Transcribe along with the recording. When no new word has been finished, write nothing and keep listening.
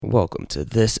Welcome to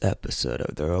this episode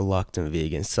of the Reluctant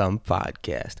Vegan Son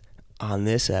podcast. On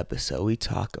this episode, we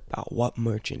talk about what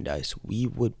merchandise we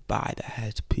would buy that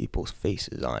has people's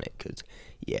faces on it, because,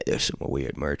 there's some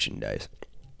weird merchandise.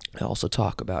 I also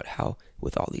talk about how,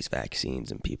 with all these vaccines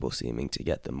and people seeming to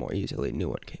get them more easily, a new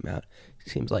one came out.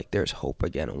 It seems like there's hope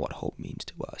again and what hope means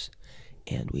to us.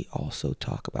 And we also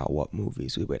talk about what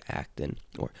movies we would act in,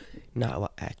 or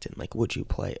not act in, like would you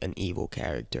play an evil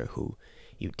character who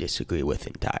you disagree with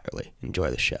entirely.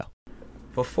 Enjoy the show.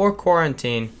 Before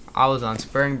quarantine, I was on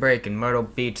spring break in Myrtle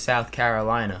Beach, South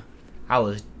Carolina. I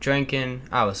was drinking,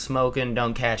 I was smoking,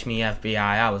 don't catch me FBI,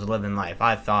 I was living life.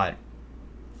 I thought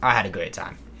I had a great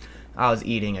time. I was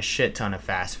eating a shit ton of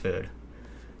fast food.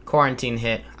 Quarantine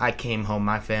hit, I came home,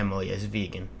 my family is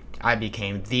vegan. I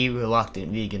became the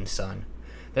Reluctant Vegan Son.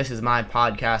 This is my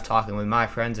podcast talking with my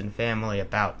friends and family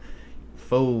about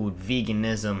food,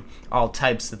 veganism, all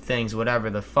types of things, whatever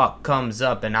the fuck comes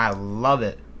up, and I love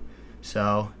it.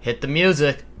 So, hit the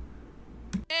music.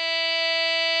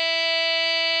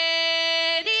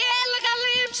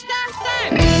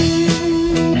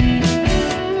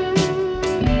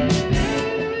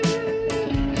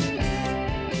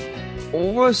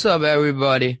 What's up,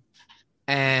 everybody?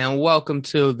 And welcome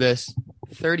to this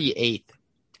 38th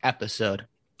episode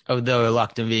of the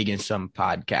Reluctant Vegan Son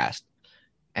podcast.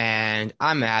 And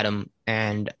I'm Adam,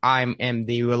 and I am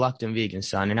the Reluctant Vegan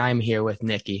Son, and I'm here with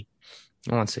Nikki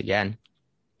once again.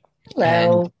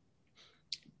 Hello.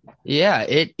 And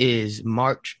it is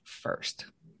March 1st.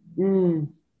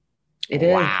 It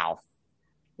is.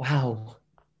 Wow.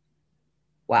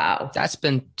 That's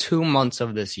been 2 months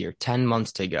of this year, 10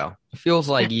 months to go. It feels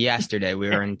like yesterday we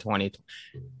were in 2020.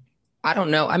 I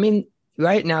don't know. I mean,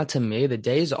 right now to me, the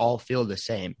days all feel the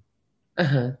same.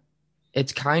 Uh-huh.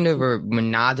 It's kind of a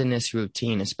monotonous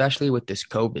routine, especially with this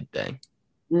COVID thing,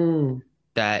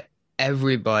 that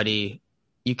everybody,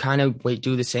 you kind of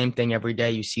do the same thing every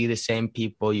day. You see the same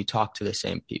people, you talk to the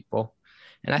same people.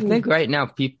 And I think right now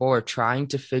people are trying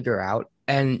to figure out,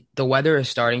 and the weather is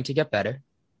starting to get better.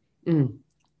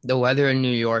 The weather in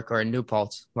New York, or in New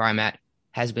Paltz, where I'm at,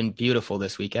 has been beautiful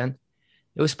this weekend.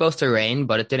 It was supposed to rain,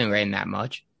 but it didn't rain that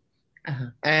much.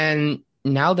 And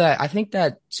now that I think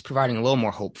that's providing a little more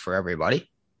hope for everybody.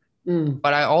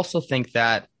 But I also think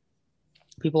that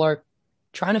people are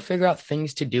trying to figure out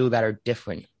things to do that are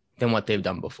different than what they've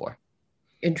done before.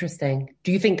 Interesting.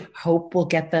 Do you think hope will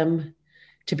get them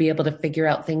to be able to figure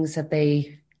out things that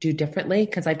they do differently?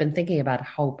 Because I've been thinking about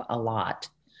hope a lot.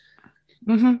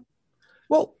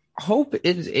 Well, hope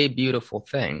is a beautiful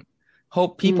thing.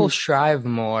 Hope, people strive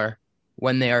more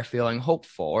when they are feeling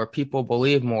hopeful, or people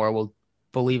believe more, will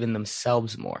believe in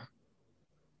themselves more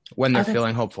when they're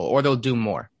feeling hopeful, or they'll do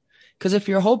more. Because if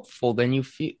you're hopeful, then you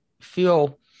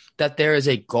feel that there is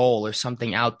a goal or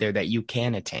something out there that you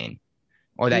can attain,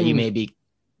 or that you maybe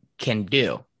can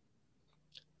do.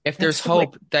 If there's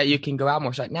hope that you can go out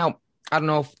more. Now, I don't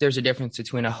know if there's a difference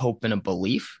between a hope and a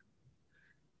belief.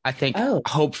 I think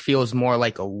hope feels more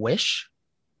like a wish,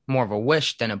 more of a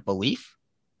wish than a belief.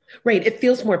 Right. It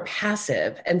feels more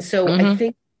passive. And so I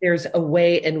think there's a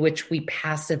way in which we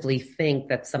passively think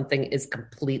that something is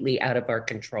completely out of our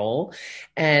control.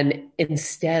 And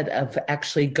instead of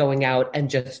actually going out and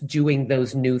just doing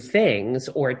those new things,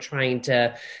 or trying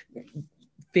to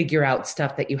figure out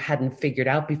stuff that you hadn't figured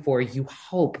out before, you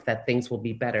hope that things will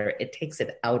be better. It takes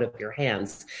it out of your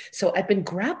hands. So I've been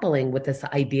grappling with this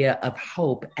idea of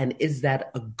hope, and is that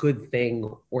a good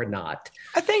thing or not?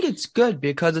 I think it's good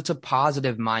because it's a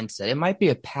positive mindset. It might be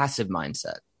a passive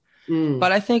mindset,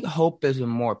 but I think hope is a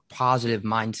more positive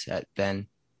mindset than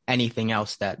anything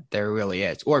else that there really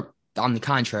is. Or on the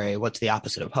contrary, what's the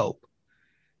opposite of hope?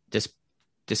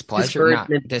 Displeasure,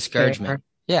 discouragement.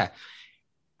 Yeah.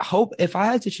 Hope, if I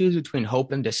had to choose between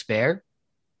hope and despair,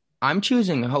 I'm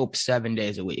choosing hope 7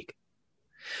 days a week.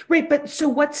 Right. But so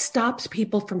what stops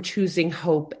people from choosing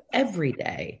hope every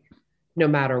day, no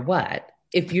matter what?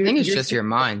 I think it's just your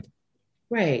mind.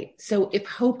 Right. So if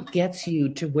hope gets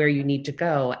you to where you need to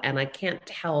go, and I can't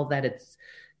tell that it's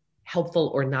helpful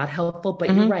or not helpful,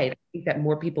 but you're right. I think that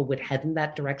more people would head in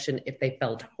that direction if they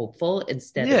felt hopeful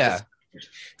instead of discouraged.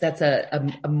 That's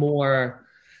a more...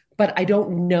 But I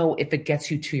don't know if it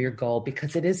gets you to your goal,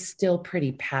 because it is still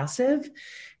pretty passive,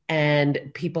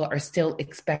 and people are still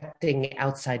expecting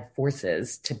outside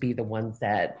forces to be the ones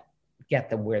that get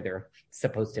them where they're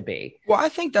supposed to be. Well, I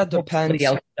think that depends. Somebody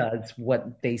else does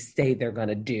what they say they're going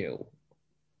to do.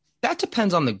 That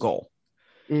depends on the goal.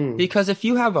 Because if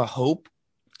you have a hope,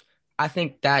 I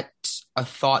think that's a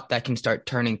thought that can start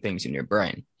turning things in your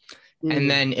brain.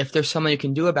 And then if there's something you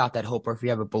can do about that hope, or if you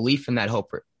have a belief in that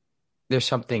hope, or there's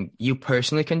something you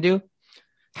personally can do,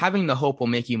 having the hope will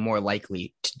make you more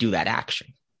likely to do that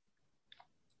action.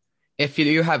 If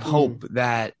you have hope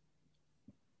that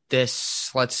this,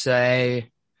 let's say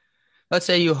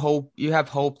you have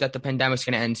hope that the pandemic's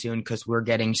going to end soon because we're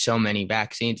getting so many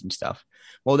vaccines and stuff.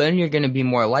 Well, then you're going to be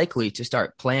more likely to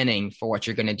start planning for what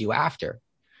you're going to do after,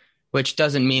 which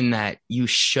doesn't mean that you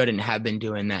shouldn't have been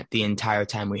doing that the entire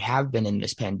time we have been in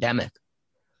this pandemic.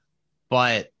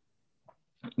 But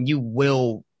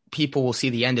people will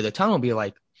see the end of the tunnel and be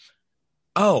like,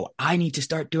 oh, I need to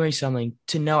start doing something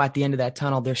to know at the end of that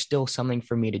tunnel, there's still something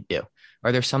for me to do,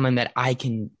 or there's something that I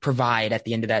can provide at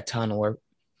the end of that tunnel,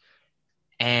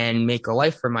 and make a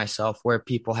life for myself, where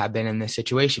people have been in this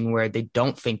situation where they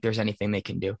don't think there's anything they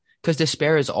can do. Because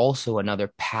despair is also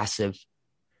another passive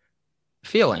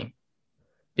feeling,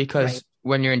 because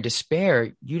when you're in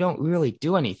despair, you don't really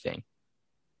do anything.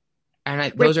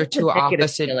 And those are two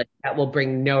opposite. That will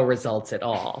bring no results at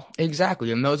all.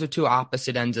 Exactly. And those are two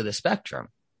opposite ends of the spectrum.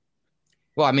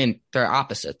 Well, I mean, they're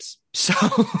opposites. So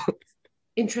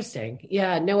interesting.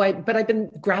 Yeah, no, but I've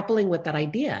been grappling with that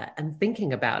idea and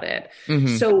thinking about it.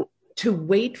 Mm-hmm. So to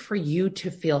wait for you to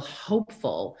feel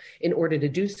hopeful in order to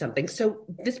do something. So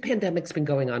this pandemic's been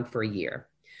going on for a year.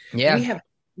 Yeah. We have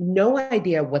no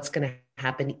idea what's going to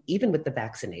happen, even with the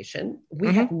vaccination.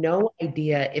 We have no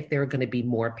idea if there are going to be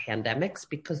more pandemics,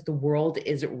 because the world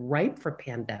is ripe for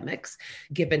pandemics,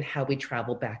 given how we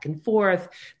travel back and forth,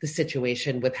 the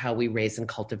situation with how we raise and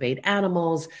cultivate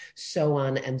animals, so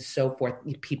on and so forth,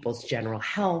 people's general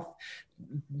health,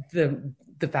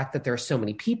 the fact that there are so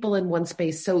many people in one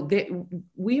space. So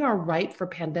we are ripe for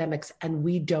pandemics, and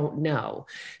we don't know.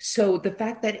 So the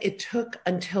fact that it took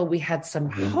until we had some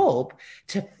hope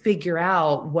to figure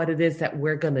out what it is that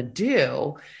we're going to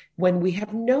do, when we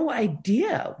have no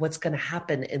idea what's going to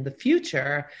happen in the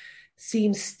future,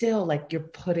 seems still like you're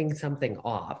putting something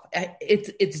off.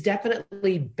 It's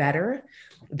definitely better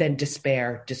than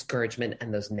despair, discouragement,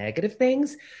 and those negative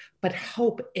things. But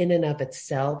hope in and of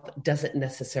itself doesn't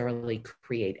necessarily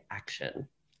create action.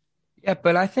 Yeah,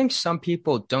 but I think some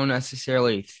people don't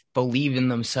necessarily believe in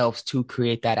themselves to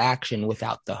create that action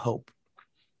without the hope.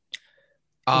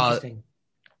 Interesting.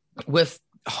 With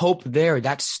hope there,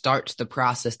 that starts the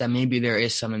process that maybe there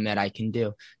is something that I can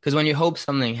do. Because when you hope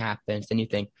something happens, then you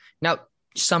think, now,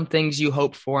 some things you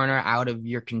hope for and are out of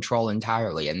your control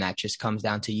entirely. And that just comes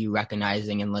down to you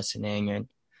recognizing and listening and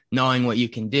knowing what you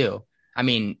can do. I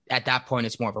mean, at that point,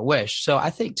 it's more of a wish. So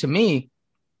I think, to me,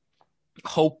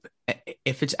 hope,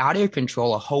 if it's out of your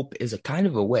control, a hope is a kind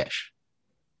of a wish.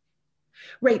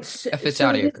 Right. If it's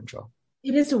out of your control.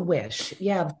 It is a wish.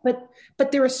 Yeah.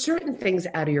 But there are certain things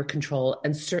out of your control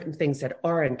and certain things that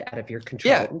aren't out of your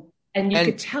control. Yeah. And you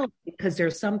could tell, because there are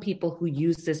some people who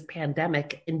use this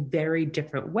pandemic in very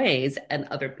different ways and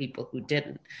other people who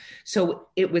didn't. So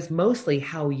it was mostly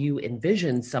how you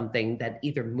envisioned something that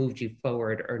either moved you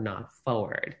forward or not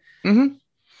forward. Mm-hmm.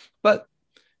 But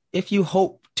if you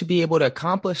hope to be able to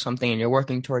accomplish something and you're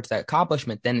working towards that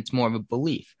accomplishment, then it's more of a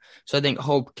belief. So I think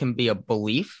hope can be a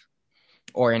belief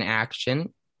or an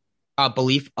action, a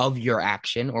belief of your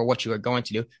action or what you are going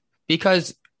to do.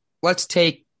 Because let's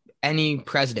take any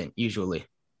president, usually.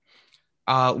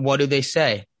 What do they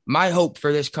say? My hope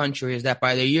for this country is that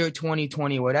by the year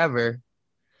 2020, whatever,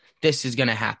 this is going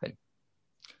to happen.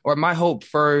 Or my hope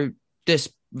for this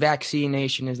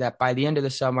vaccination is that by the end of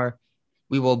the summer,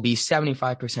 we will be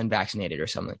 75% vaccinated or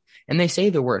something. And they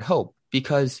say the word hope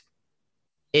because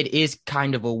it is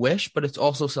kind of a wish, but it's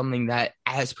also something that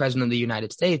as president of the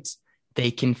United States, they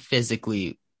can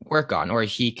physically work on, or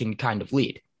he can kind of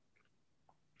lead.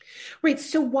 Right.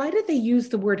 So why did they use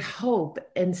the word hope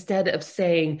instead of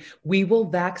saying, we will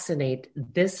vaccinate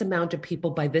this amount of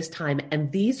people by this time,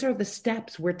 and these are the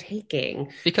steps we're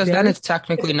taking? Because then it's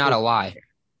technically not a lie.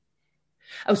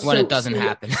 When it doesn't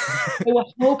happen. So a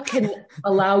hope can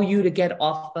allow you to get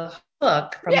off the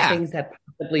hook from things that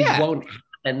probably won't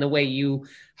happen the way you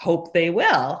hope they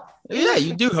will. Yeah,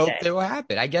 you do hope they will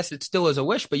happen. I guess it still is a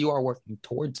wish, but you are working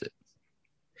towards it.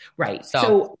 Right.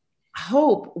 So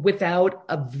hope without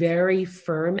a very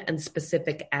firm and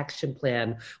specific action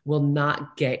plan will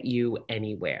not get you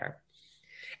anywhere.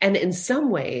 And in some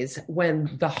ways,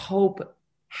 when the hope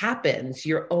happens,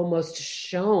 you're almost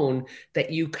shown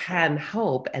that you can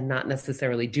hope and not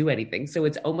necessarily do anything. So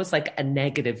it's almost like a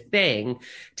negative thing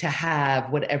to have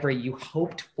whatever you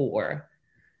hoped for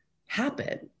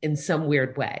happen in some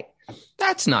weird way.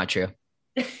 That's not true.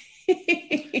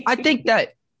 I think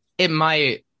that it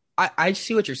might, I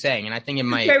see what you're saying. And I think it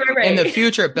might, right. In the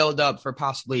future, build up for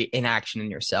possibly inaction in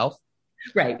yourself.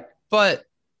 Right. But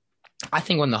I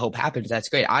think when the hope happens, that's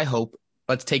great. I hope,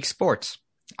 let's take sports.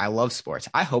 I love sports.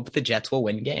 I hope the Jets will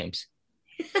win games.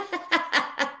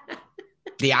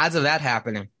 The odds of that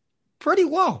happening, pretty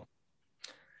low.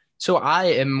 So I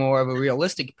am more of a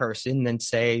realistic person than,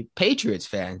 say, Patriots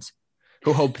fans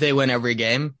who hope they win every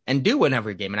game and do win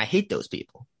every game. And I hate those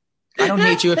people. I don't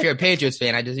hate you if you're a Patriots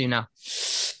fan. I just,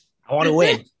 I want to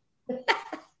win.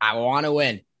 I want to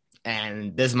win.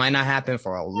 And this might not happen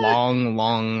for a long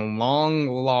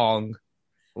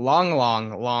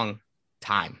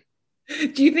time.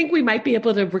 Do you think we might be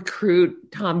able to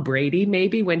recruit Tom Brady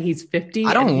maybe when he's 50?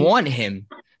 I don't want him.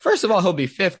 First of all, he'll be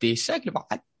 50. Second of all,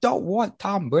 I don't want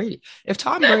Tom Brady. If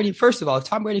Tom Brady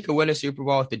could win a Super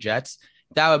Bowl with the Jets,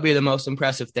 that would be the most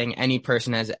impressive thing any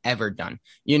person has ever done.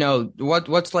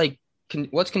 What's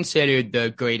considered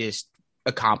the greatest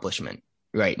accomplishment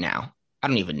right now? I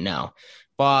don't even know.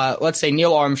 But let's say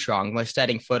Neil Armstrong,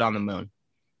 setting foot on the moon.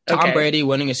 Tom Brady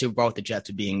winning a Super Bowl with the Jets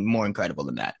would be more incredible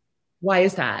than that. Why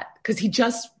is that? Because he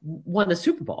just won a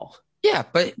Super Bowl. Yeah,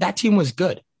 but that team was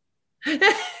good.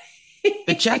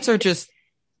 The Jets are just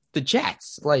the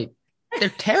Jets. They're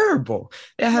terrible.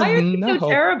 They have Why are they so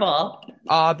terrible?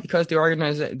 Because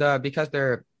because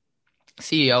their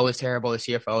CEO is terrible, the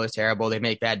CFO is terrible. They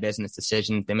make bad business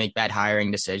decisions. They make bad hiring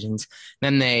decisions.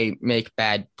 Then they make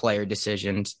bad player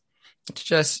decisions. It's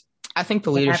just, I think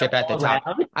the leadership at the top,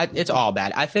 it's all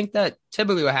bad. I think that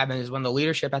typically what happens is when the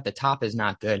leadership at the top is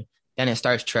not good, then it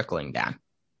starts trickling down.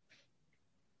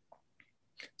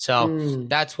 So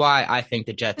that's why I think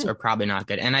the Jets are probably not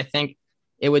good. And I think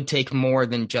it would take more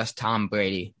than just Tom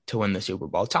Brady to win the Super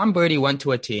Bowl. Tom Brady went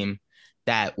to a team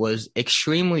that was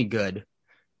extremely good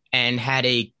and had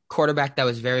a quarterback that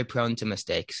was very prone to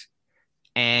mistakes.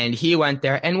 And he went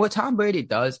there. And what Tom Brady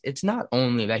does, it's not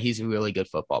only that he's a really good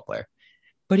football player,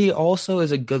 but he also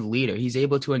is a good leader. He's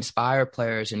able to inspire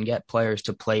players and get players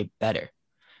to play better.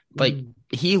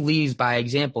 He leads by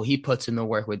example. He puts in the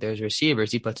work with those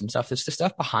receivers. He puts in stuff. It's the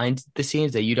stuff behind the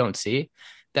scenes that you don't see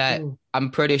that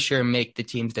I'm pretty sure make the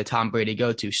teams that Tom Brady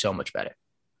go to so much better.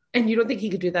 And you don't think he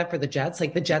could do that for the Jets? I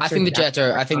think the Jets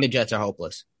are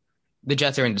hopeless. The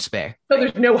Jets are in despair. So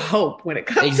there's no hope when it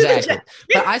comes to the Jets.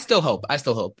 But I still hope.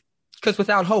 Because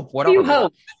without hope, what are you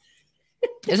hope?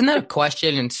 Isn't that a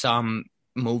question in some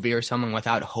movie or something?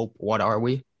 Without hope, what are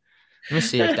we? Let me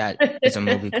see if that is a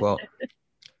movie quote.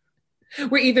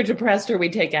 We're either depressed or we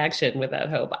take action without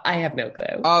hope. I have no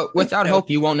clue. Without hope,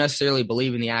 you won't necessarily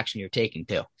believe in the action you're taking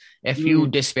too. If you're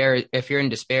in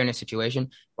despair in a situation,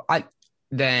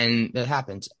 then that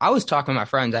happens. I was talking to my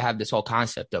friends. I have this whole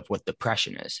concept of what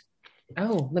depression is.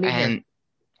 Oh, let me hear.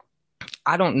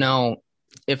 I don't know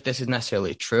if this is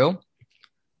necessarily true.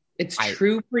 It's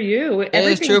true for you. It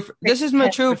is true. This is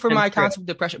true for my concept of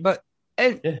depression, but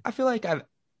I feel like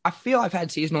I've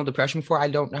had seasonal depression before. I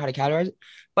don't know how to categorize it,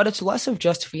 but it's less of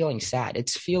just feeling sad.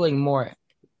 It's feeling more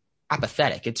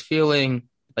apathetic. It's feeling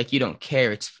like you don't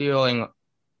care. It's feeling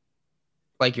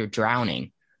like you're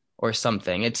drowning or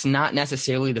something. It's not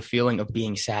necessarily the feeling of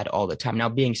being sad all the time. Now,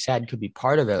 being sad could be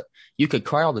part of it. You could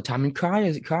cry all the time, and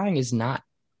crying is not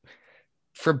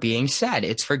for being sad.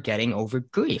 It's for getting over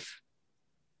grief.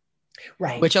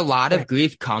 Right. Which a lot of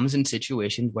grief comes in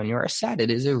situations when you're sad.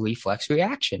 It is a reflex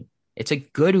reaction. It's a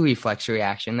good reflex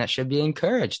reaction that should be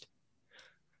encouraged.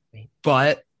 Right.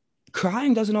 But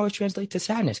crying doesn't always translate to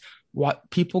sadness. What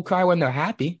people cry when they're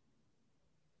happy.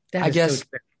 I guess.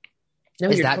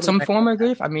 Is that some form of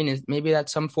grief? I mean, maybe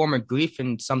that's some form of grief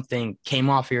and something came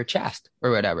off your chest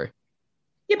or whatever.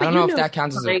 Yeah, but I don't know if that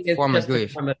counts as a form of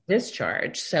grief. A form of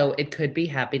discharge. So it could be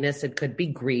happiness. It could be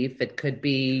grief. It could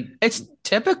be. It's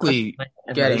typically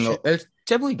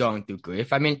going through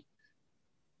grief. I mean,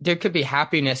 there could be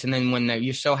happiness, and then when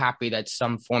you're so happy that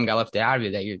some form got lifted out of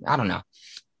you that I don't know.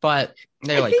 But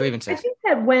they're grievances. I think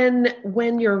that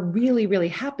when you're really, really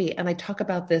happy, and I talk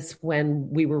about this when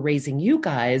we were raising you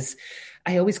guys,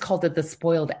 I always called it the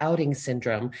spoiled outing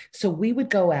syndrome. So we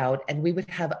would go out and we would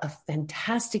have a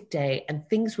fantastic day and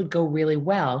things would go really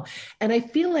well. And I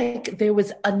feel like there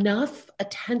was enough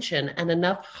attention and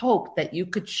enough hope that you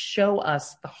could show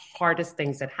us the hardest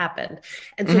things that happened.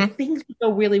 And so things would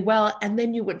go really well. And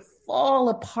then you would fall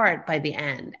apart by the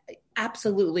end.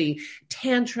 Absolutely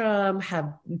tantrum,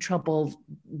 have trouble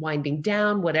winding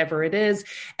down, whatever it is.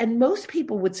 And most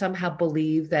people would somehow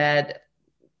believe that,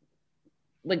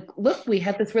 look, we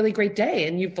had this really great day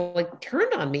and you've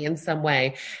turned on me in some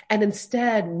way. And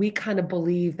instead we kind of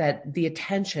believe that the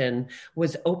attention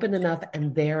was open enough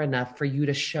and there enough for you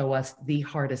to show us the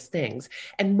hardest things.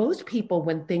 And most people,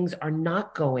 when things are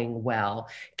not going well,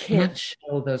 can't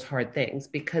show those hard things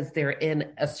because they're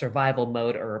in a survival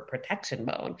mode or a protection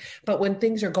mode. But when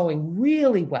things are going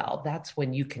really well, that's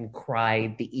when you can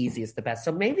cry the easiest, the best.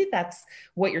 So maybe that's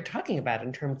what you're talking about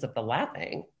in terms of the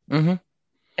laughing. Mm-hmm.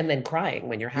 And then crying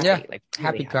when you're happy. Yeah, like really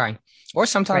happy crying. Or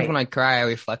sometimes when I cry, I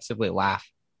reflexively laugh.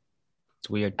 It's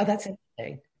weird. Oh, that's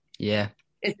interesting. Yeah.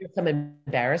 Is there some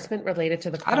embarrassment related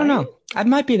to the crying? I don't know. It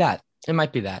might be that.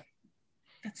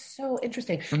 That's so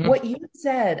interesting. Mm-hmm. What you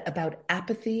said about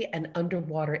apathy and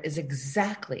underwater is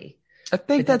exactly. I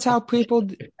think that's how people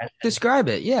describe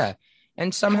it. Yeah.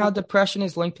 And somehow depression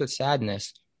is linked with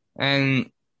sadness.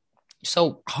 And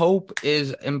so hope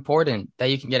is important that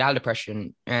you can get out of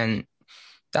depression. And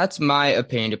that's my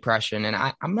opinion, depression. And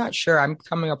I'm not sure. I'm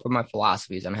coming up with my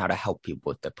philosophies on how to help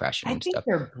people with depression and stuff.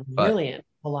 I think they're brilliant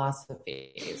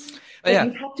philosophies. But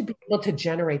you have to be able to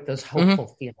generate those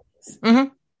hopeful feelings.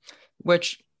 Mm-hmm.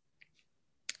 Which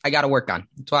I got to work on.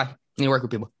 That's why I need to work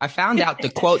with people. I found out the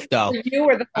quote, though. You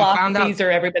or the philosophies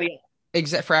or everybody else?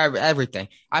 Except for everything.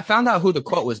 I found out who the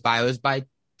quote was by. It was by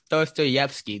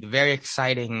Dostoevsky, the very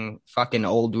exciting fucking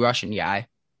old Russian guy.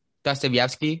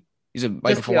 Dostoevsky. He's a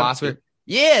philosopher.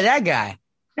 Yeah, that guy.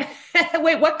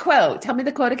 Wait, what quote? Tell me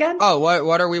the quote again. Oh,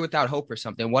 what are we without hope or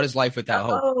something? What is life without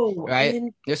hope? Right?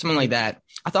 There's something like that.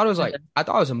 I thought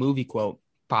it was a movie quote,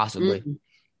 possibly. Mm-hmm.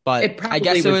 But I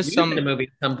guess it was some movie at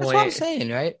some point. That's what I'm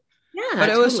saying, right? Yeah. But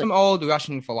it was some old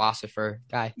Russian philosopher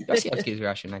guy. Dostoevsky is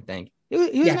Russian, I think. He was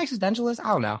an existentialist. I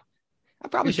don't know. I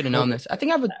probably should have known this. I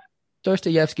think I have a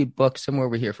Dostoevsky book somewhere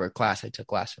over here for a class I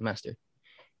took last semester.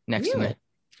 Next to me.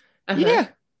 Uh-huh. Yeah.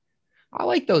 I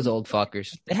like those old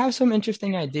fuckers. They have some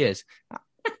interesting ideas.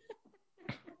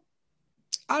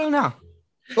 I don't know.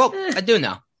 Well, I do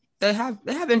know. They have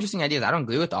interesting ideas. I don't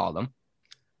agree with all of them.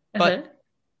 But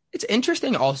it's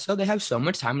interesting also. They have so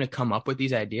much time to come up with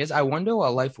these ideas. I wonder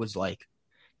what life was like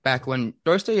back when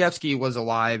Dostoevsky was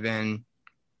alive, and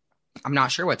I'm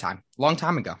not sure what time. Long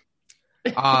time ago.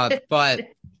 But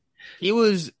he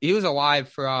was alive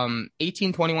from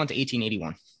 1821 to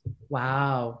 1881.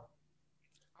 Wow.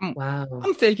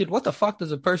 I'm thinking, what the fuck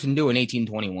does a person do in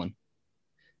 1821?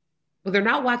 Well, they're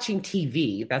not watching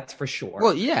TV, that's for sure.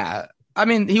 Well, yeah. I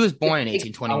mean, he was born in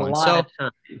 1821, so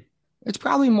it's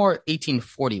probably more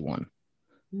 1841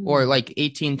 or like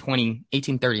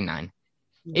 1839. Right.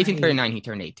 1839, he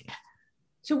turned 18.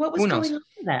 So what was going on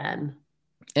then?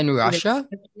 In Russia?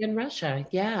 In Russia,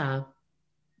 yeah.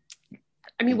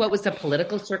 I mean, what was the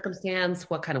political circumstance?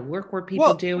 What kind of work were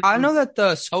people doing? I know that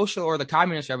the social or the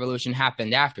communist revolution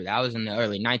happened after. That was in the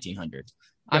early 1900s. Right.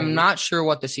 I'm not sure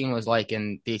what the scene was like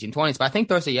in the 1820s, but I think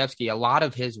Dostoevsky, a lot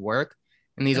of his work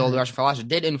and these old Russian philosophers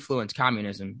did influence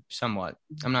communism somewhat.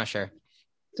 I'm not sure.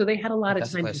 So they had a lot of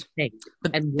time to think.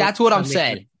 But that's what I'm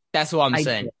saying. That's what I'm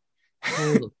saying.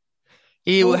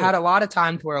 He had a lot of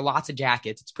time to wear lots of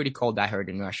jackets. It's pretty cold, I heard,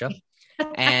 in Russia.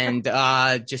 And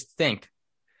just think.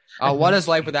 What is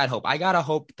life without hope? I gotta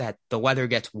hope that the weather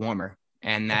gets warmer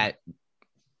and that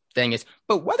thing is.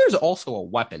 But weather's also a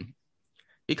weapon,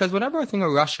 because whenever I think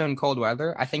of Russia and cold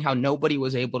weather, I think how nobody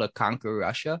was able to conquer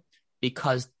Russia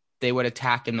because they would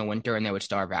attack in the winter and they would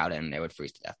starve out and they would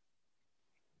freeze to death.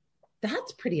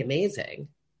 That's pretty amazing.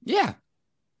 Yeah,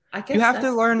 I guess you have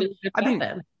to learn. I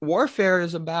mean, warfare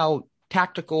is about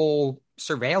tactical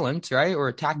surveillance, right?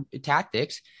 Or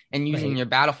tactics and using your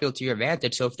battlefield to your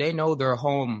advantage. So if they know their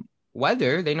home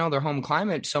weather, they know their home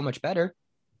climate so much better.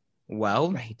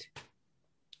 Well,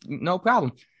 no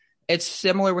problem. It's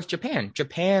similar with Japan.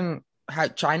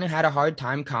 China had a hard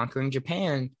time conquering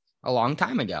Japan a long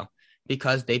time ago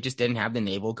because they just didn't have the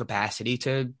naval capacity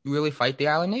to really fight the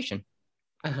island nation.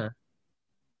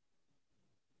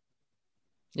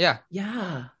 Yeah.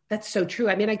 Yeah. That's so true.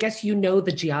 I mean, I guess you know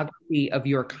the geography of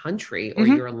your country or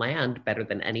your land better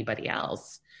than anybody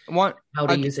else. How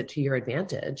to use it to your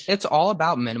advantage. It's all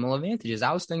about minimal advantages.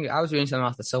 I was reading something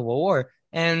about the Civil War,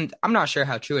 and I'm not sure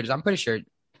how true it is. I'm pretty sure.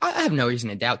 I have no reason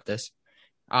to doubt this.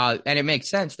 And it makes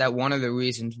sense that one of the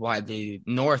reasons why the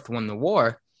North won the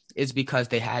war is because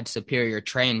they had superior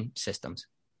train systems.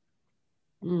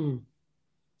 And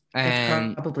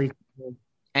that's probably.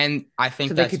 And I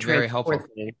think that's very helpful.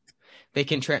 They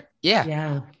can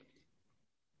Yeah.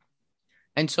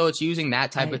 And so it's using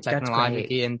that type of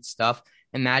technology and stuff.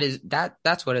 And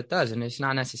that's what it does. And it's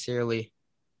not necessarily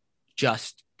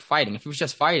just fighting. If it was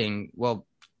just fighting, well,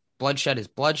 bloodshed is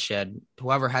bloodshed.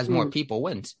 Whoever has more people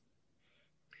wins.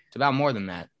 It's about more than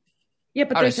that. Yeah,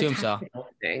 but there's a tactical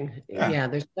thing. Yeah,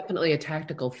 there's definitely a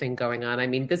tactical thing going on. I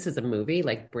mean, this is a movie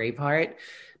like Braveheart,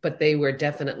 but they were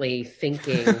definitely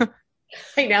thinking.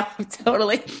 I know,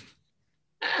 totally.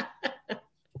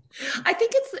 I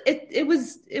think it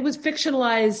was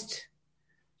fictionalized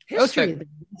history,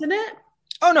 isn't it?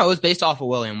 Oh no, it was based off of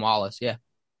William Wallace. Yeah,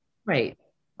 right.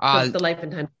 The Life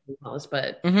and Times of William Wallace,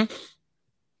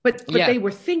 but they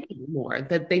were thinking more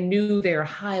that they knew their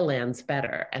highlands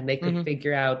better and they could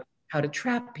figure out how to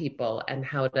trap people and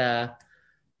how to.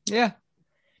 Yeah.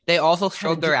 They also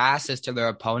showed their asses to their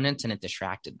opponents and it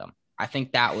distracted them. I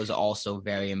think that was also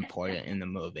very important in the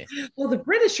movie. Well, the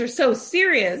British are so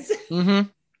serious. I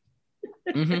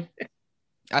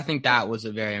think that was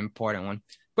a very important one.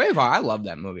 Braveheart, I love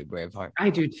that movie, Braveheart. I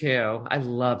do too. I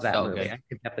love that movie. Good. I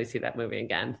could definitely see that movie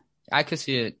again. I could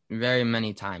see it very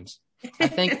many times. I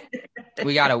think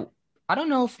we gotta. I don't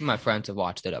know if my friends have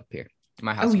watched it up here.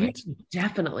 My housemates. Oh,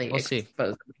 definitely. We'll see.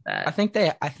 That. I think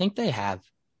they have,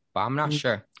 but I'm not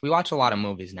sure. We watch a lot of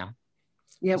movies now.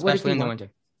 Yeah, especially in the winter.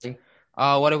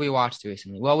 What did we watch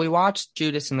recently? Well, we watched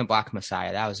Judas and the Black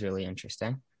Messiah. That was really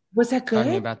interesting. Was that good?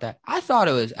 Talking about that, I thought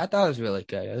it was really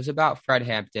good. It was about Fred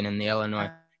Hampton and the Illinois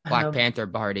Black Panther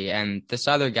Party, and this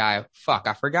other guy.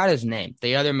 I forgot his name.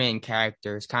 The other main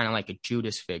character is kind of like a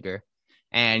Judas figure,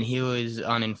 and he was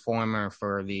an informer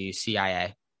for the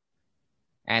CIA.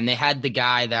 And they had the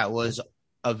guy that was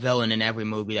a villain in every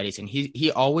movie that he's in.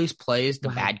 He always plays the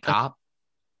bad cop.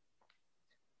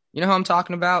 You know who I'm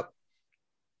talking about?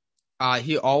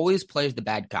 He always plays the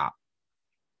bad cop,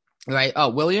 right? Oh,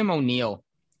 William O'Neill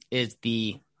is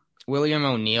the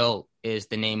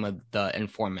name of the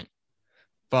informant,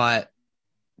 but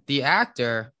the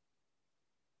actor,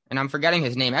 and I'm forgetting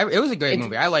his name. It was a great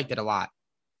movie. I liked it a lot,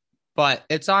 but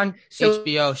it's on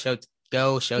HBO.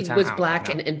 Showtime. He was black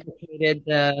and implicated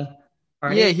the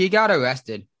party? Yeah, he got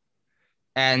arrested,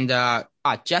 and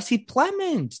Jesse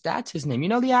Plemons, that's his name. You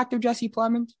know the actor Jesse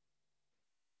Plemons?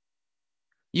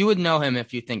 You would know him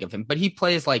if you think of him, but he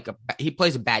plays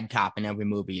a bad cop in every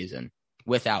movie he's in,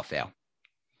 without fail.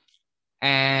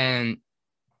 And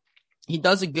he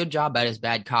does a good job at his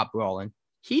bad cop role. And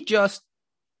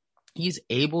he's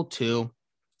able to,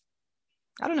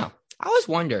 I don't know. I always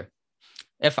wonder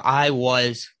if I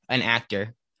was an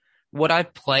actor, would I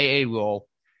play a role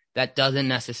that doesn't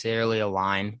necessarily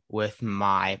align with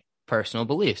my personal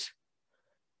beliefs?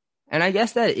 And I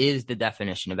guess that is the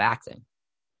definition of acting.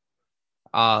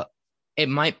 It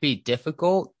might be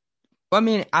difficult. I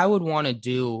mean, I would want to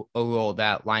do a role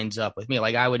that lines up with me.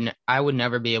 Like I would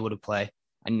never be able to play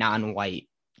a non-white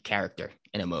character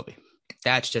in a movie.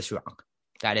 That's just wrong.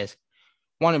 That is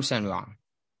 100% wrong.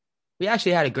 We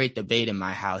actually had a great debate in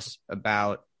my house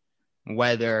about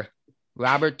whether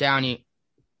Robert Downey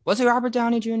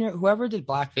Jr., whoever did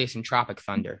blackface in Tropic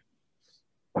Thunder,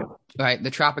 right? The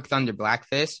Tropic Thunder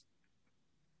blackface.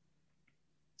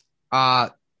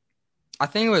 I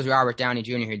think it was Robert Downey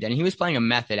Jr. who did, and he was playing a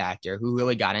method actor who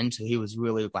really got into. He was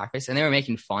really blackface, and they were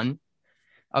making fun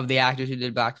of the actors who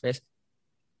did blackface.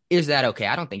 Is that okay?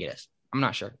 I don't think it is. I'm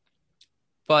not sure,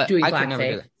 but I could never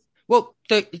do that. Well,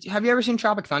 have you ever seen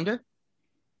Tropic Thunder?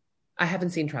 I haven't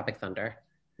seen Tropic Thunder.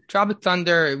 Tropic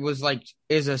Thunder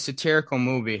is a satirical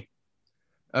movie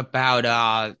about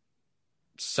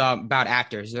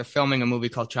actors. They're filming a movie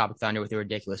called Tropic Thunder with a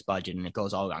ridiculous budget, and it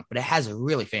goes all wrong. But it has a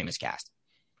really famous cast.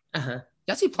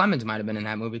 Jesse Plemons might have been in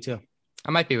that movie too.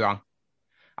 I might be wrong.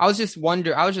 I was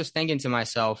just thinking to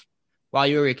myself while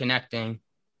you were reconnecting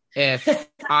if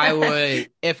I was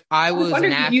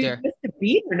an actor. You missed a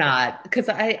beat or not? Because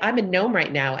I'm in Nome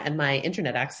right now and my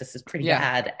internet access is pretty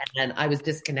bad, and I was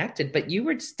disconnected. But you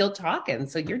were still talking,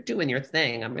 so you're doing your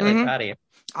thing. I'm really proud of you.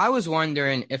 I was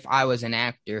wondering if I was an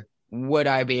actor, would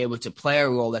I be able to play a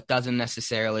role that doesn't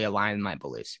necessarily align with my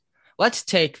beliefs? Let's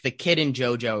take the kid in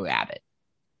Jojo Rabbit.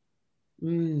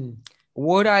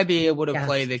 Would I be able to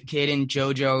play the kid in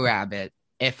Jojo Rabbit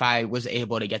if I was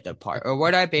able to get the part? Or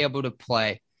would I be able to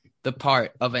play the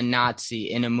part of a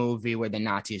Nazi in a movie where the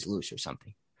Nazis lose or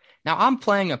something? Now, I'm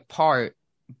playing a part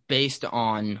based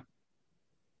on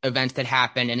events that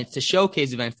happen, and it's to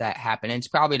showcase events that happen, and it's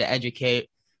probably to educate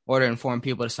or to inform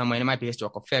people to some way. And it might be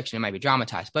historical fiction, it might be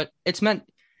dramatized, but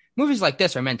movies like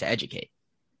this are meant to educate.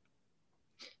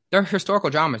 They're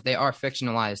historical dramas. They are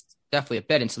fictionalized definitely a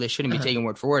bit, and so they shouldn't be taken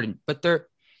word for word. But they're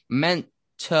meant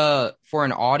for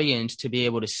an audience to be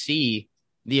able to see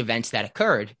the events that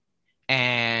occurred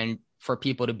and for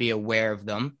people to be aware of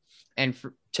them and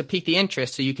to pique the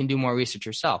interest so you can do more research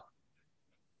yourself.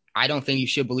 I don't think you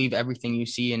should believe everything you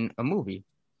see in a movie.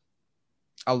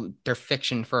 They're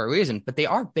fiction for a reason, but they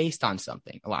are based on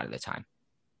something a lot of the time.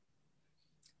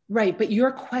 Right, but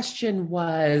your question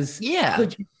was,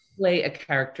 could you play a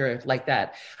character like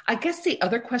that? I guess the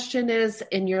other question is,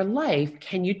 in your life,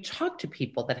 can you talk to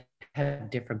people that have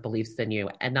different beliefs than you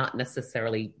and not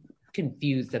necessarily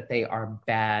confused that they are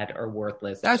bad or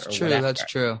worthless? That's true. Whatever. That's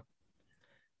true.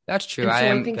 And so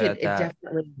I think it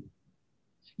definitely,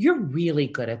 You're really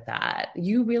good at that.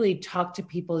 You really talk to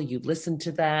people, you listen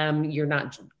to them, you're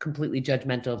not completely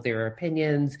judgmental of their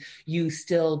opinions. You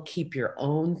still keep your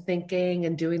own thinking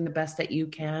and doing the best that you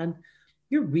can.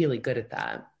 You're really good at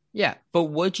that. Yeah, but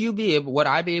would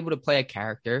I be able to play a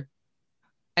character?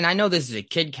 And I know this is a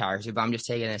kid character, but I'm just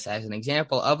taking this as an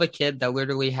example of a kid that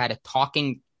literally had a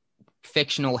talking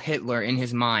fictional Hitler in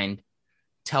his mind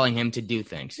telling him to do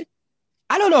things.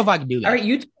 I don't know if I could do that. All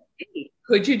right,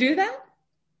 could you do that?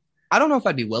 I don't know if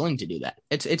I'd be willing to do that.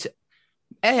 It's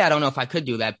A, I don't know if I could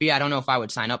do that. B, I don't know if I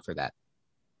would sign up for that.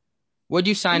 Would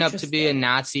you sign up to be a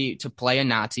Nazi, to play a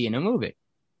Nazi in a movie?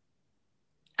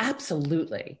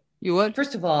 Absolutely. You would?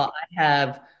 First of all, I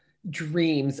have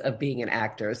dreams of being an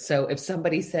actor. So if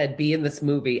somebody said, be in this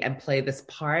movie and play this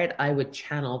part, I would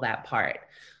channel that part.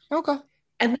 Okay.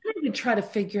 And then I would try to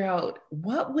figure out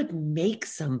what would make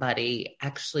somebody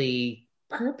actually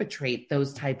perpetrate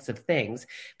those types of things,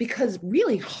 because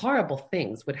really horrible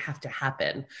things would have to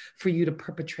happen for you to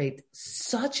perpetrate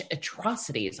such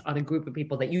atrocities on a group of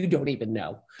people that you don't even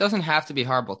know. Doesn't have to be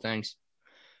horrible things.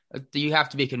 You have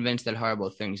to be convinced that horrible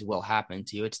things will happen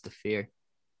to you. It's the fear.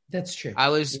 That's true. I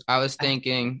was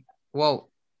thinking, well,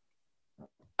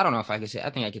 I don't know if I could say, I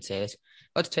think I could say this.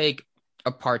 Let's take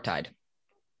apartheid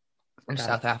from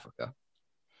South Africa.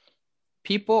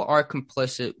 People are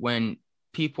complicit when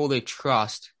people they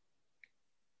trust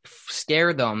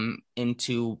scare them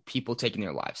into people taking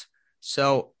their lives.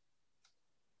 So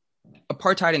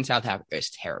apartheid in South Africa is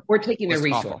terrible. We're taking their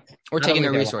resources. We're taking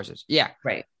their resources. Yeah.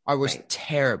 Right. It was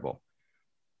terrible.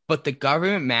 But the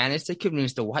government managed to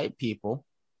convince the white people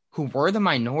who were the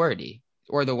minority,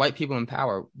 or the white people in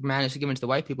power managed to convince the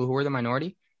white people who were the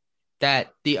minority,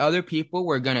 that the other people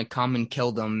were going to come and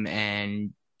kill them,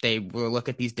 and they will look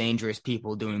at these dangerous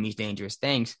people doing these dangerous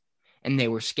things. And they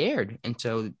were scared. And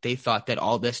so they thought that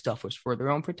all this stuff was for their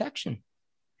own protection.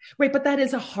 Right. But that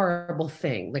is a horrible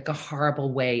thing, like a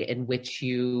horrible way in which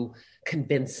you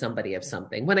convince somebody of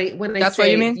something. When I That's say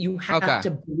what you mean? You have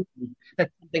to believe that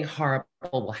something horrible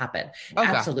will happen. Okay.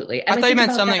 Absolutely. And I thought you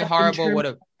meant something horrible would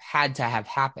have had to have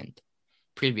happened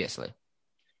previously.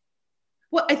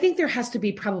 Well, I think there has to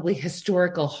be probably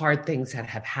historical hard things that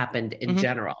have happened in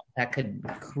general that could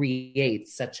create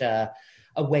such a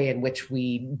way in which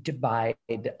we divide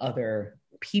other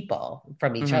people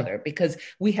from each other, because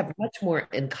we have much more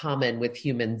in common with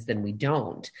humans than we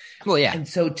don't. Well, yeah. And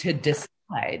so to decide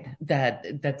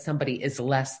that somebody is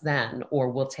less than or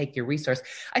will take your resource.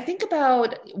 I think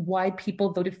about why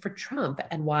people voted for Trump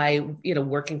and why,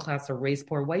 working class or race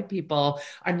poor white people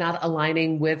are not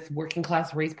aligning with working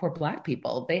class race poor Black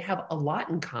people. They have a lot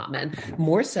in common,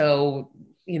 more so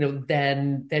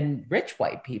than rich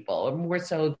white people, or more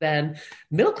so than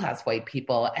middle-class white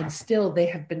people. And still they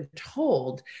have been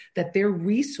told that their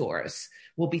resource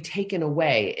will be taken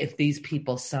away if these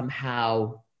people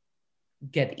somehow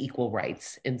get equal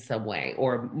rights in some way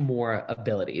or more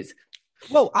abilities.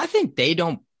 Well, I think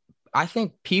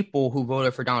people who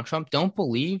voted for Donald Trump don't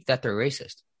believe that they're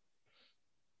racist.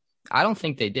 I don't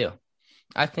think they do.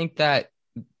 I think that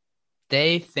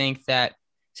they think that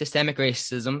systemic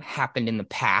racism happened in the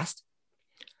past,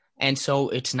 and so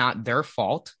it's not their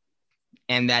fault,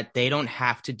 and that they don't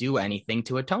have to do anything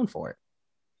to atone for it.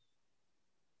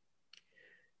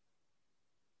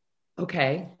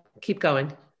 Okay, keep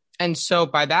going. And so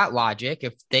by that logic,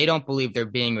 if they don't believe they're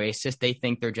being racist, they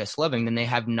think they're just living, then they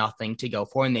have nothing to go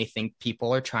for, and they think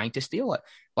people are trying to steal it.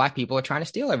 Black people are trying to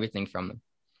steal everything from them,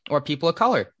 or people of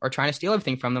color are trying to steal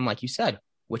everything from them, like you said,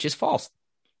 which is false.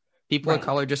 People of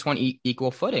color just want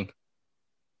equal footing.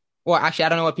 Well, actually, I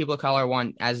don't know what people of color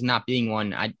want as not being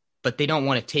one, but they don't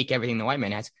want to take everything the white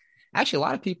man has. Actually, a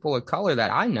lot of people of color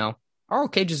that I know are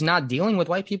okay just not dealing with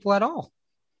white people at all.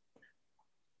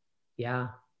 Yeah.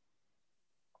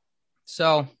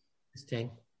 So,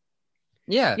 interesting.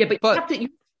 Yeah. Yeah, but you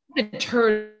have to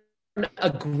turn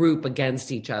a group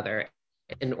against each other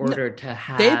in order to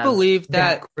have they believe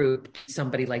that group,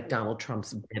 somebody like Donald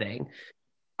Trump's bidding.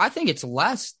 I think it's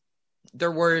less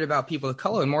they're worried about people of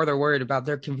color, and more they're worried about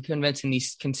they're convincing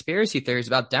these conspiracy theories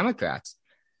about Democrats.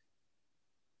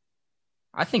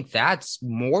 I think that's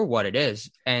more what it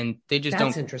is, and they just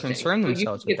don't concern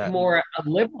themselves with that. It's more a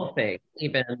liberal thing,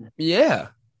 even. Yeah.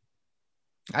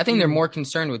 I think they're more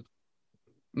concerned with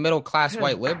middle-class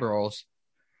white liberals.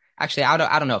 Actually, I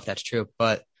don't know if that's true,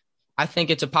 but I think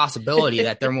it's a possibility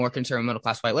that they're more concerned with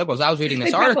middle-class white liberals. I was reading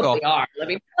this article. They are. Let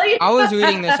me tell you. I was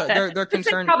reading this. They're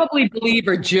concerned. They probably believe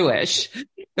are Jewish.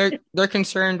 They're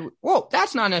concerned. Well,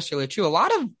 that's not necessarily true. A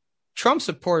lot of Trump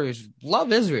supporters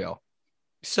love Israel.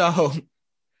 So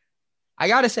I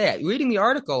got to say, reading the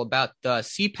article about the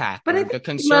CPAC, but I think the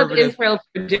conservative, love Israel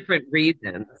for different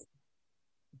reasons.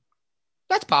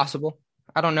 That's possible.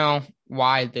 I don't know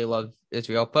why they love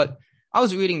Israel, but I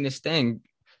was reading this thing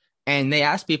and they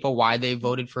asked people why they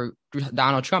voted for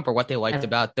Donald Trump or what they liked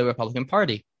about the Republican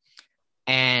Party.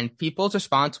 And people's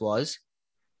response was,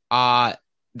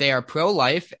 they are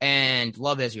pro-life and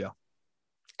love Israel.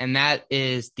 And that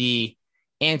is the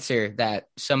answer that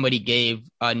somebody gave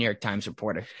a New York Times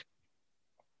reporter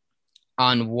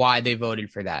on why they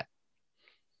voted for that,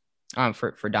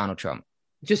 for Donald Trump.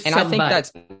 Just and somebody. I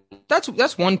think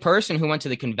that's one person who went to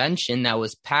the convention that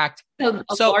was packed. A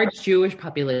large Jewish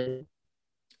population.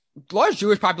 Large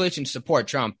Jewish population support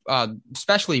Trump,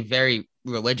 especially very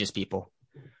religious people.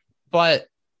 But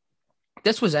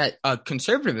this was at a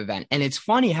conservative event, and it's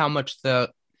funny how much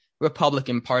the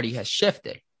Republican Party has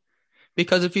shifted.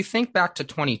 Because if you think back to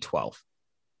 2012,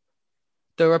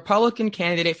 the Republican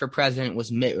candidate for president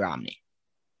was Mitt Romney.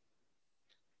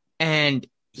 And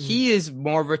he is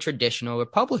more of a traditional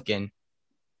Republican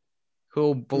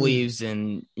who believes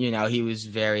in, he was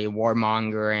very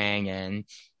warmongering and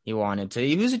he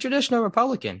was a traditional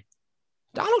Republican.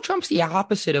 Donald Trump's the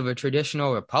opposite of a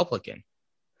traditional Republican.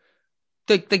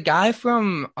 The guy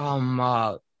from,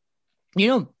 the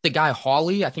guy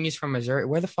Hawley, I think he's from Missouri.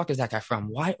 Where the fuck is that guy from?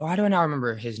 Why do I not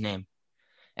remember his name?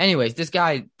 Anyways, this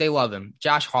guy, they love him.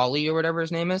 Josh Hawley or whatever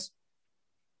his name is.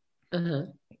 Uh-huh.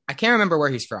 I can't remember where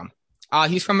he's from.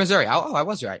 He's from Missouri. Oh, I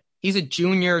was right. He's a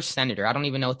junior senator. I don't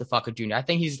even know what the fuck a junior. I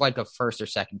think he's like a first or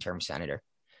second term senator.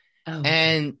 Oh.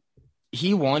 And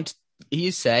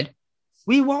he said,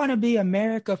 we want to be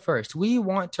America first. We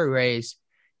want to raise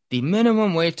the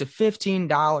minimum wage to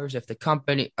 $15 if the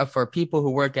company for people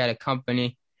who work at a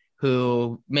company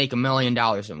who make $1 million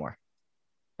or more.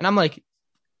 And I'm like,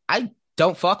 I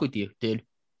don't fuck with you, dude.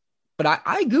 But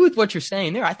I agree with what you're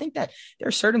saying there. I think that there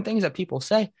are certain things that people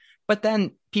say, but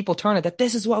then people turn it that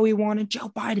this is what we want and Joe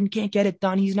Biden can't get it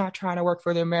done. He's not trying to work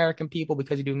for the American people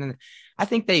because he's doing that. I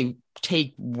think they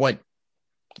take what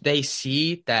they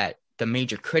see that the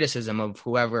major criticism of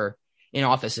whoever in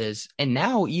office is, and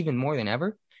now even more than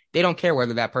ever, they don't care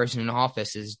whether that person in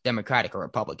office is Democratic or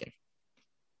Republican.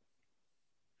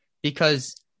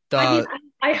 Because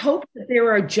I hope that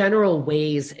there are general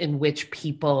ways in which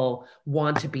people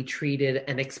want to be treated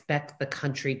and expect the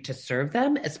country to serve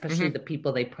them, especially the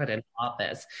people they put in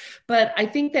office. But I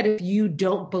think that if you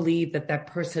don't believe that that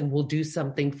person will do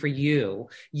something for you,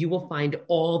 you will find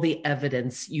all the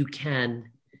evidence you can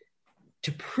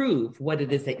to prove what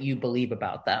it is that you believe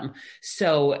about them.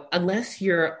 So unless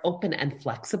you're open and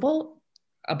flexible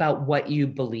about what you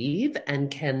believe and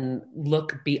can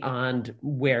look beyond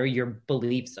where your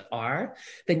beliefs are,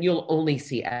 then you'll only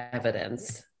see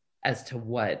evidence as to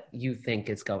what you think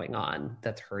is going on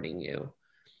that's hurting you.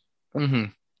 Mm-hmm.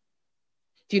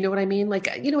 Do you know what I mean? Like,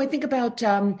 I think about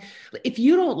if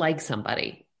you don't like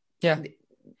somebody,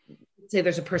 say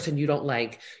there's a person you don't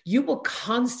like, you will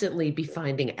constantly be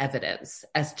finding evidence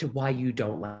as to why you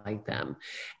don't like them.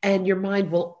 And your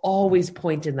mind will always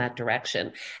point in that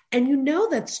direction. And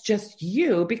that's just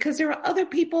you because there are other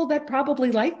people that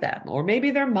probably like them, or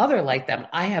maybe their mother liked them.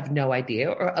 I have no idea,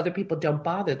 or other people don't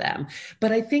bother them.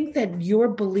 But I think that your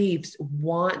beliefs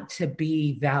want to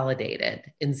be validated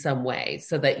in some way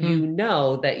so that you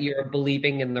know that you're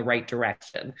believing in the right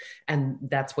direction. And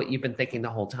that's what you've been thinking the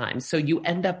whole time. So you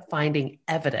end up finding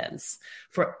evidence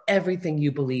for everything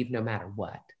you believe, no matter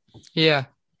what. Yeah.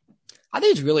 I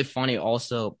think it's really funny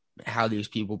also how these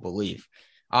people believe.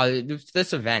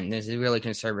 This event is a really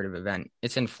conservative event.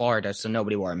 It's in Florida, so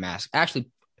nobody wore a mask. Actually,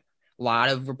 a lot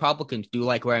of Republicans do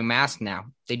like wearing masks now.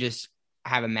 They just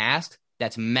have a mask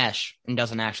that's mesh and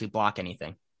doesn't actually block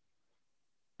anything.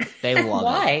 They love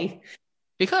Why? it. Why?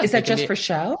 Because is that just for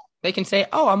show? They can say,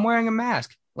 "Oh, I'm wearing a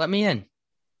mask. Let me in."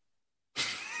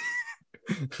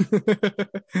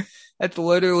 That's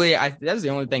literally that's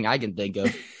the only thing I can think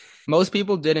of. Most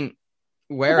people didn't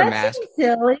wear a mask.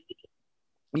 Silly.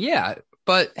 Yeah,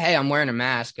 but hey, I'm wearing a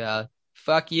mask.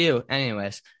 Fuck you.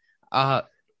 Anyways, but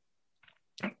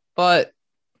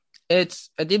it's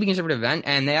a deeply conservative event,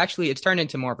 and it's turned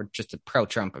into more of just a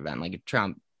pro-Trump event, like a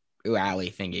Trump rally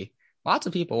thingy. Lots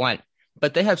of people went,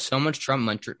 but they have so much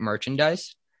Trump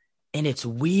merchandise, and it's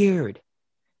weird.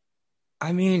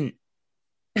 I mean.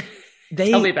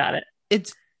 Tell me about it.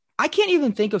 I can't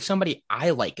even think of somebody I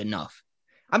like enough.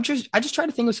 I just try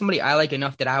to think of somebody I like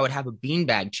enough that I would have a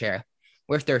beanbag chair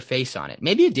with their face on it.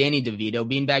 Maybe a Danny DeVito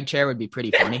beanbag chair would be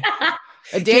pretty funny.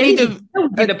 Danny DeVito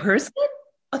would be the person?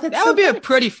 Oh, that would be a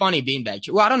pretty funny beanbag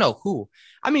chair. Well, I don't know who.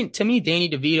 I mean, to me, Danny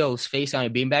DeVito's face on a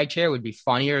beanbag chair would be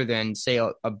funnier than, say,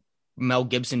 a Mel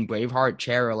Gibson Braveheart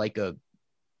chair or like a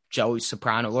Joey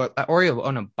Soprano or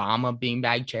an Obama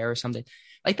beanbag chair or something.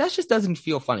 Like, that just doesn't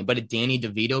feel funny. But a Danny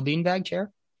DeVito beanbag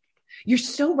chair? You're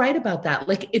so right about that.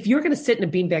 Like, if you're going to sit in a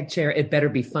beanbag chair, it better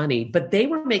be funny. But they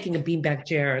were making a beanbag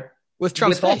chair with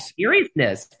Trump's face.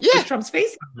 Seriousness. Yeah. With Trump's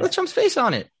face on it. With Trump's face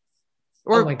on it.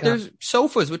 Or there's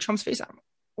sofas with Trump's face on it.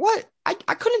 What? I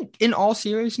couldn't, in all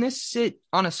seriousness, sit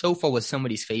on a sofa with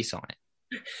somebody's face on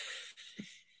it.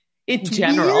 In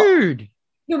general. Weird.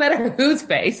 No matter who's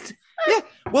face. Yeah.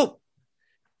 Well,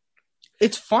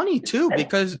 it's funny, too,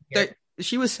 because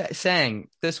she was saying,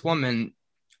 this woman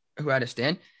who had a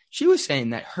stand, she was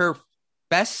saying that her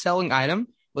best-selling item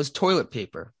was toilet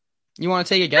paper. You want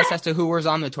to take a guess as to who was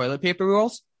on the toilet paper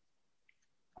rolls?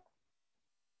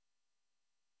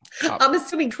 I'm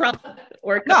assuming Trump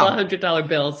or a couple of $100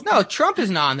 bills. No, Trump is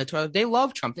not on the toilet. They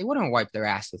love Trump. They wouldn't wipe their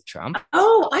ass with Trump.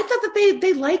 Oh, I thought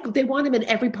that they want him in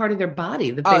every part of their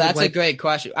body. That's a great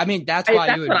question. I mean, that's what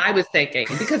I was thinking,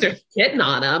 because they're sitting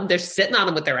on him. They're sitting on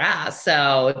him with their ass.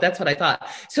 So that's what I thought.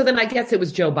 So then I guess it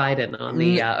was Joe Biden on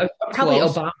the probably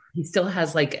close. Obama. He still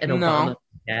has like an Obama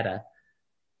data.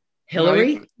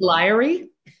 Hillary,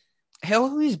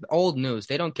 Hillary's old news.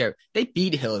 They don't care. They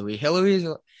beat Hillary. Hillary's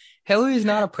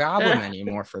not a problem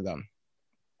anymore for them.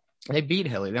 They beat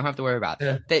Hillary. They don't have to worry about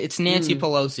it. It's Nancy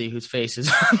Pelosi whose face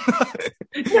is on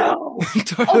No.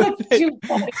 That's too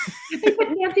funny. They put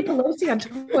Nancy Pelosi on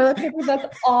toilet paper.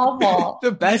 That's awful.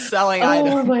 The best-selling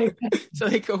item. Oh, my God. So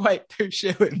they could wipe their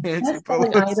shit with Nancy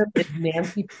Pelosi. Pelosi. Item is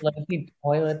Nancy Pelosi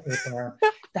toilet paper.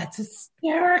 That's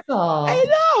hysterical. I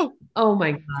know. Oh,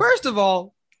 my God. First of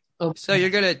all, so you're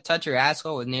going to touch your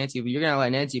asshole with Nancy, but you're going to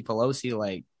let Nancy Pelosi,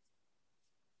 like,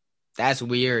 that's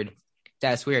weird.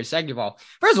 That's weird. Second of all,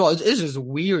 first of all, it's just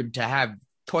weird to have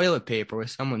toilet paper with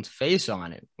someone's face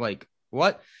on it. Like,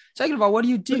 what? Second of all, what do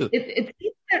you do? It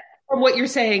seems that from what you're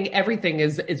saying, everything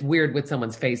is weird with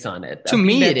someone's face on it. To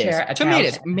me, it is. To me, it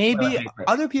is. Maybe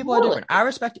other people are different. I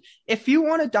respect it. If you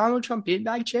want a Donald Trump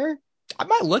beanbag chair, I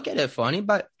might look at it funny,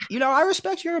 but, I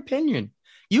respect your opinion.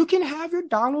 You can have your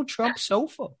Donald Trump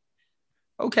sofa.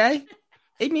 Okay?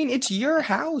 I mean, it's your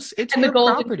house. It's your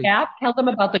golden property. Calf? Tell them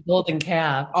about the golden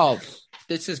calf. Oh,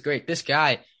 this is great. This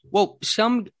guy. Well,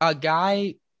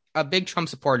 a big Trump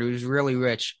supporter who's really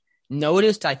rich,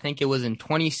 noticed, I think it was in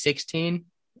 2016,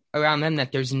 around then,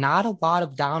 that there's not a lot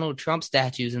of Donald Trump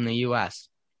statues in the U.S.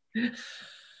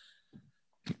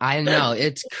 I know.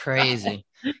 It's crazy.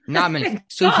 Not many.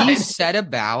 So he set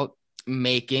about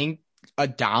making a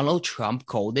Donald Trump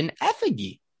golden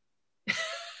effigy.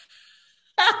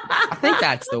 I think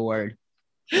that's the word.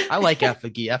 I like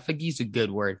effigy. Effigy's a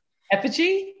good word.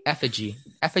 Effigy? Effigy.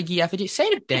 Effigy.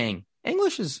 Same thing.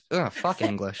 English is fuck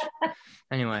English.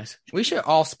 Anyways, we should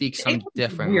all speak some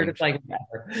different. Weird, like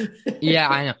yeah,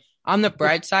 I know. On the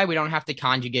bright side, we don't have to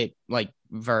conjugate like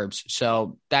verbs,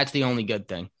 so that's the only good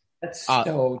thing. That's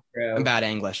so true about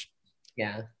English.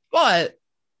 Yeah, but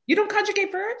you don't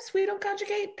conjugate verbs. We don't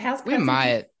conjugate past. We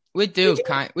might. We do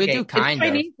kind. We do kind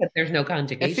of. But there's no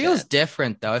conjugation. It feels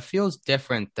different, though. It feels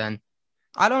different than.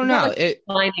 I don't know. Like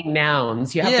declining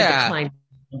nouns. You have to decline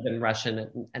in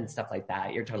Russian and stuff like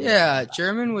that. You're totally right.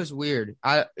 German was weird.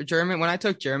 When I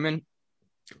took German,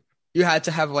 you had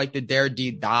to have like the der,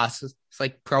 die, das. It's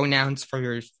like pronouns for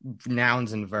your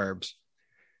nouns and verbs,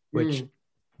 which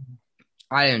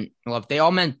I didn't love. They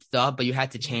all meant the, but you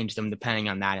had to change them depending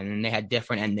on that, and then they had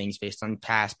different endings based on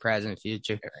past, present,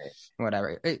 future,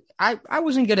 whatever. I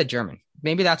wasn't good at German.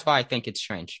 Maybe that's why I think it's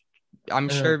strange. I'm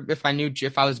sure if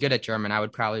I was good at German, I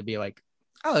would probably be like,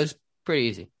 oh, it's pretty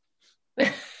easy.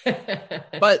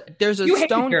 But there's a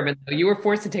stone. German, though. You were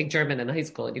forced to take German in high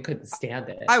school, and you couldn't stand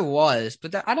it. I was,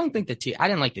 but I don't think I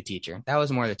didn't like the teacher. That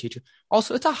was more the teacher.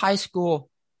 Also, it's a high school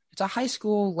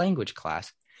language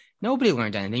class. Nobody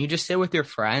learned anything. You just sit with your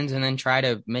friends and then try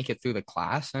to make it through the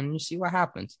class, and you see what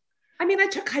happens. I mean, I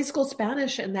took high school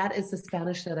Spanish, and that is the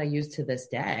Spanish that I use to this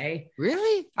day.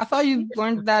 Really? I thought you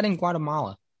learned that in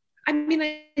Guatemala. I mean,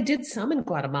 I did some in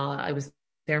Guatemala. I was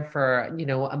there for,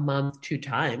 a month, 2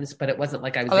 times, but it wasn't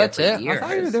like I was there for years. I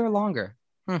thought you were there longer.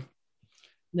 No.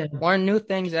 Learn new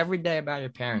things every day about your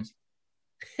parents.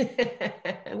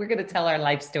 We're going to tell our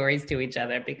life stories to each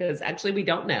other because actually we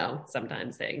don't know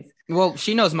sometimes things. Well,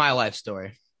 she knows my life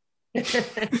story.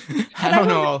 I don't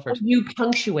know all of her. You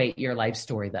punctuate your life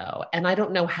story though, and I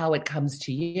don't know how it comes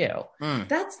to you.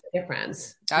 That's the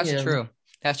difference. That's true.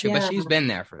 That's true. Yeah. But she's been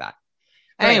there for that.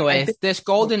 Anyway, this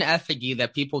golden effigy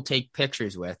that people take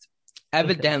pictures with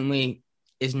evidently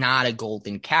is not a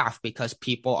golden calf because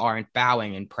people aren't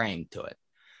bowing and praying to it.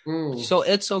 So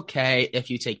it's okay if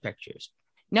you take pictures.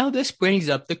 Now, this brings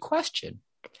up the question.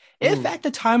 If at the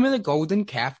time of the golden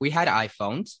calf we had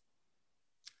iPhones,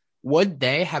 would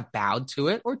they have bowed to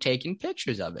it or taken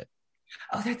pictures of it?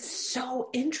 Oh, that's so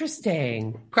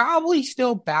interesting. Probably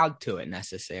still bowed to it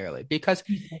necessarily because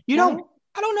I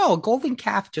don't know. A golden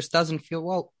calf just doesn't feel,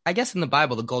 well, I guess in the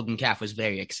Bible, the golden calf was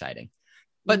very exciting.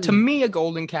 But to me, a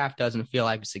golden calf doesn't feel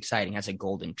like it's exciting as a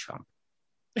golden Trump.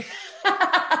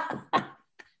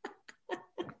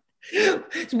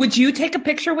 Would you take a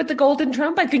picture with the golden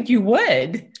Trump? I think you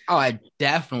would. Oh, I'd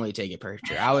definitely take a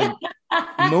picture. I would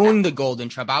moon the golden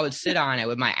Trump. I would sit on it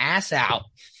with my ass out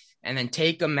and then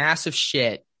take a massive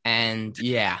shit. And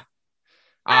yeah.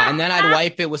 And then I'd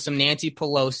wipe it with some Nancy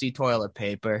Pelosi toilet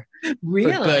paper.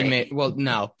 Really? Well,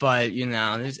 no, but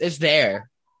it's there.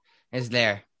 It's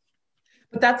there.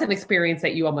 But that's an experience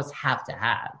that you almost have to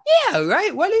have. Yeah,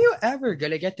 right? When are you ever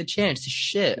going to get the chance to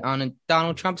shit on a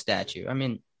Donald Trump statue? I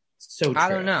mean, so true. I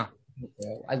don't know.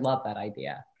 I love that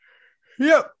idea.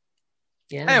 Yep.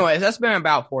 Yeah. Anyways, that's been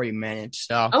about 40 minutes.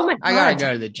 So oh my God. I got to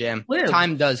go to the gym. Blue.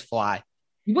 Time does fly.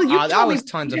 Well, you that was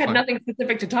tons of fun. You had nothing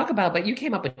specific to talk about, but you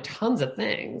came up with tons of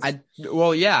things. I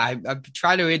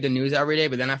try to read the news every day,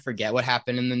 but then I forget what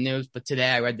happened in the news. But today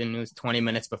I read the news 20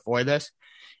 minutes before this,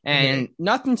 and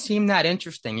nothing seemed that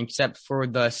interesting except for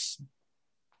the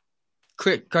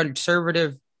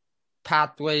conservative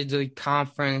pathway to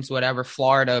conference, whatever,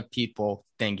 Florida people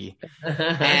thingy.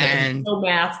 And no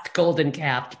masked, golden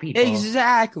capped people.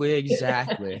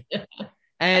 Exactly.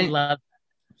 And I love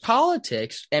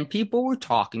politics, and people were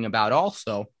talking about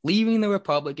also leaving the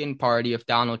Republican Party if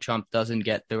Donald Trump doesn't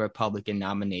get the Republican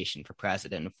nomination for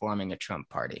president and forming a Trump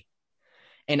party.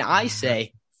 And I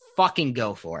say, fucking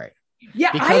go for it.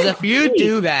 Yeah, because if you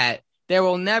do that, there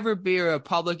will never be a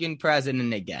Republican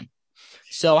president again.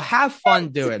 So have fun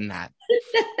doing that.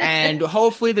 And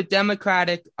hopefully the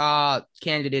Democratic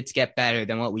candidates get better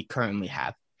than what we currently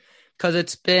have. Because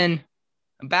it's been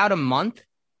about a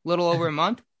little over a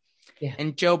month. Yeah.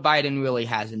 And Joe Biden really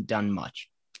hasn't done much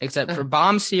except for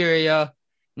bomb Syria,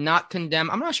 not condemn.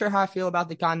 I'm not sure how I feel about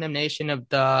the condemnation of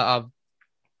the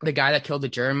guy that killed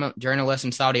the journalist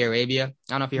in Saudi Arabia. I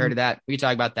don't know if you heard of that. We can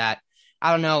talk about that.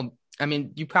 I don't know. I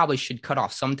mean, you probably should cut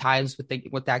off some ties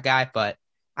with that guy, but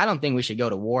I don't think we should go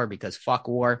to war because fuck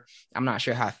war. I'm not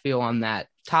sure how I feel on that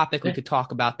topic. We could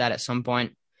talk about that at some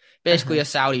point. Basically, a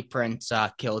Saudi prince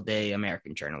killed a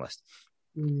American journalist.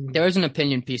 There was an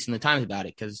opinion piece in the Times about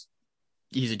it because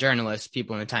he's a journalist.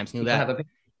 People in the Times knew that.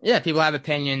 People have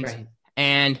opinions. Right.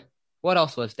 And what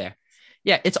else was there?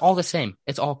 Yeah, it's all the same.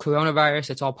 It's all coronavirus.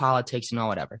 It's all politics and all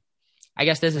whatever. I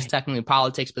guess this is technically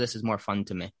politics, but this is more fun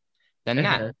to me than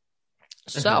that.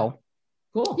 So,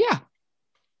 cool. Yeah.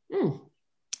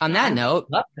 On that note,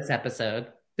 love this episode.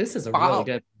 This is really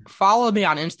good. Follow me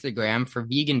on Instagram for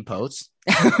vegan posts,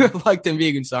 like the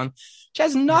vegan song, which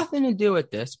has nothing to do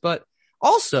with this, but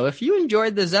also, if you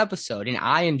enjoyed this episode, and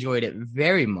I enjoyed it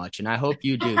very much, and I hope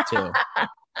you do too,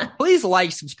 please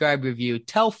like, subscribe, review,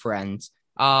 tell friends.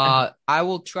 I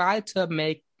will try to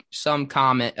make some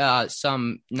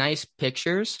nice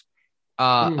pictures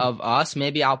of us.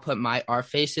 Maybe I'll put our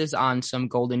faces on some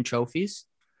golden trophies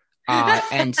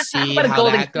and see how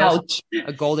that goes. Couch.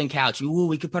 A golden couch. Ooh,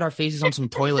 we could put our faces on some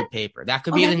toilet paper. That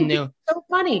could be the new. So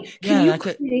funny. Can you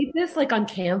create this like on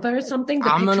Canva or something?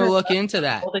 I'm gonna look into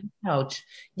that. Golden couch.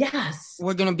 Yes.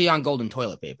 We're gonna be on golden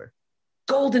toilet paper.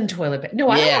 Golden toilet paper. No,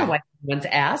 I don't want anyone's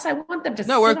ass. I want them to.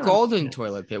 No, we're golden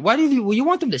toilet paper. Why do you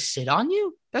want them to sit on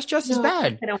you? That's just as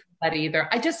bad. I don't want that either.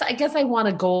 I guess I want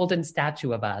a golden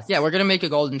statue of us. Yeah, we're gonna make a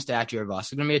golden statue of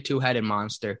us. It's gonna be a 2-headed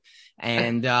monster,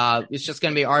 and it's just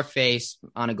gonna be our face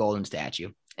on a golden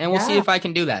statue. And we'll see if I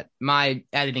can do that. My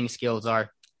editing skills are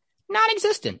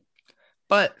non-existent,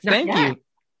 but thank you.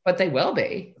 But they will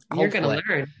be. You're gonna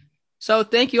learn. So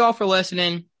thank you all for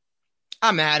listening.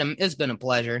 I'm Adam. It's been a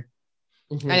pleasure.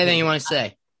 Anything you want to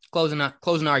say?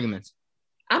 Closing arguments.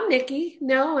 I'm Nikki.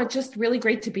 No, it's just really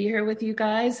great to be here with you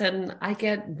guys. And I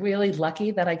get really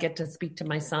lucky that I get to speak to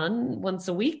my son once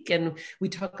a week. And we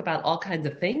talk about all kinds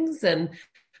of things and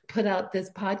put out this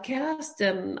podcast.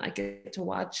 And I get to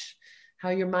watch how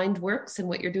your mind works and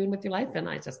what you're doing with your life. And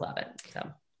I just love it.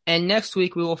 So. And next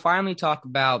week, we will finally talk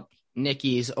about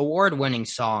Nikki's award-winning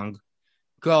song,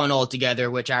 Growing Old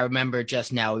Together, which I remember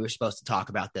just now we were supposed to talk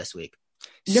about this week.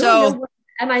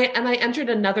 And I entered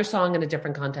another song in a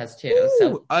different contest too. Ooh,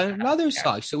 so another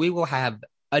song. So we will have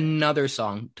another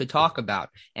song to talk about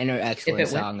and her excellent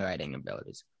songwriting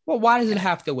abilities. Well, why does it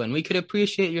have to win? We could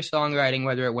appreciate your songwriting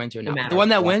whether it wins or not. The one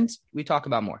that wins, we talk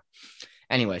about more.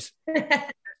 Anyways,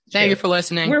 thank you for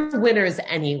listening. We're winners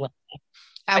anyway.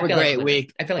 Have a great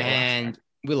week. I feel like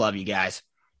we love you guys.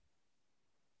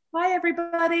 Bye,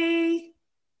 everybody.